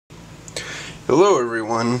Hello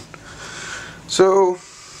everyone. So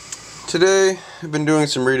today I've been doing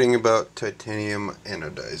some reading about titanium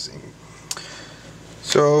anodizing.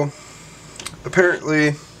 So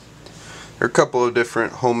apparently there are a couple of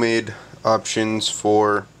different homemade options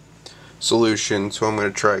for solution, so I'm going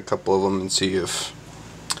to try a couple of them and see if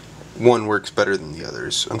one works better than the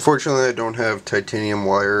others. Unfortunately I don't have titanium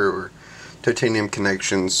wire or titanium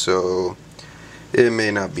connections, so it may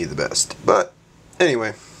not be the best. But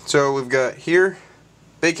anyway, so we've got here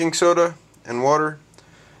baking soda and water,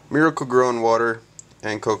 Miracle-Gro and water,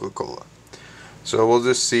 and Coca-Cola. So we'll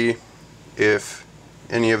just see if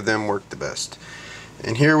any of them work the best.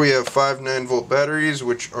 And here we have 5 9-volt batteries,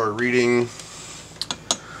 which are reading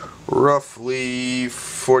roughly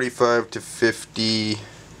 45 to 50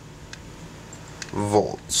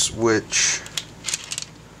 volts, which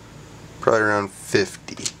probably around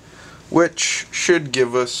 50, which should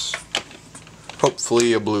give us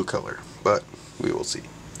hopefully a blue color, but we will see.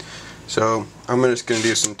 So I'm just going to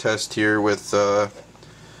do some tests here with a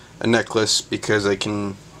necklace, because I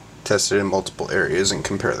can test it in multiple areas and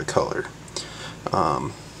compare the color.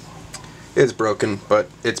 It's broken, but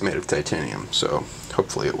it's made of titanium, so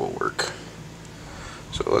hopefully it will work.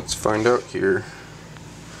 So let's find out here.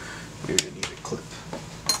 Maybe I need a clip.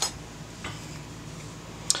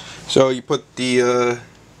 So you put the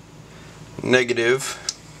negative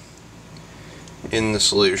in the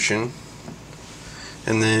solution,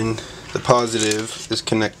 and then the positive is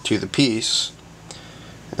connected to the piece,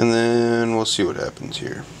 and then we'll see what happens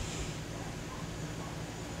here.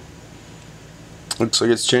 Looks like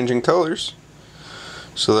it's changing colors,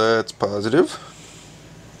 so that's positive.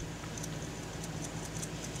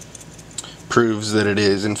 Proves that it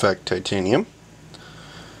is in fact titanium.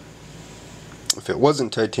 If it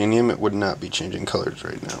wasn't titanium, it would not be changing colors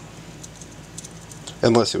right now,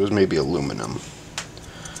 unless it was maybe aluminum.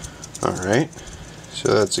 Alright,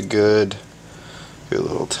 so that's a good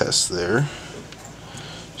little test there.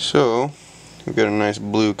 So we've got a nice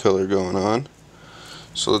blue color going on.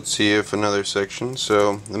 So let's see if another section,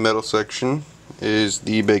 so the metal section is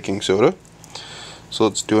the baking soda. So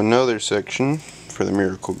let's do another section for the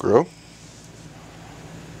Miracle-Gro.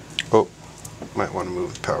 Oh, might want to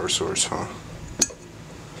move the power source, huh?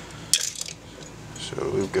 So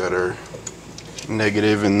we've got our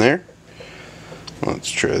negative in there.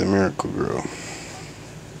 Let's try the Miracle-Gro.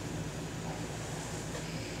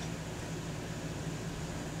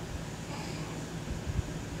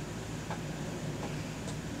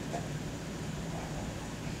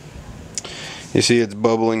 You see it's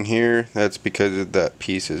bubbling here. That's because that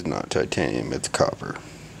piece is not titanium, it's copper.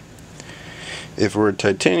 If we're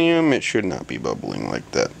titanium, it should not be bubbling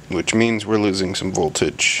like that, which means we're losing some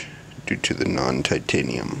voltage due to the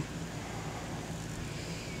non-titanium.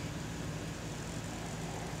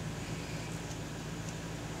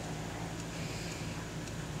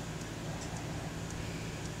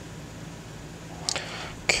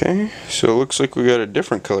 Okay, so it looks like we got a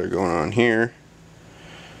different color going on here.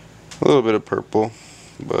 A little bit of purple,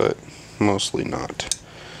 but mostly not.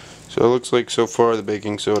 So it looks like so far the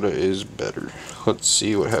baking soda is better. Let's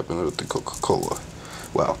see what happens with the Coca-Cola.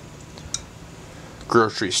 Well,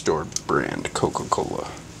 grocery store brand Coca-Cola.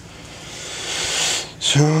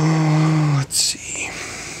 So let's see.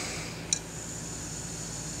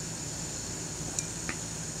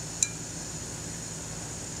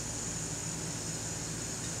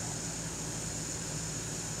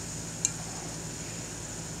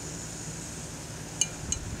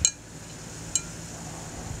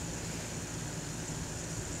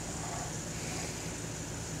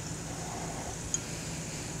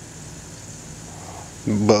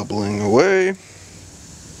 Bubbling away.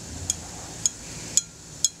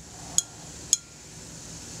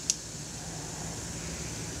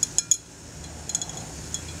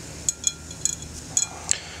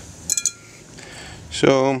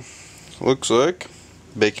 So looks like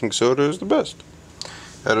baking soda is the best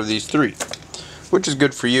out of these 3, which is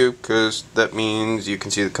good for you because that means you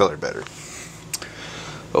can see the color better.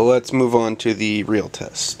 Well, let's move on to the real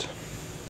test.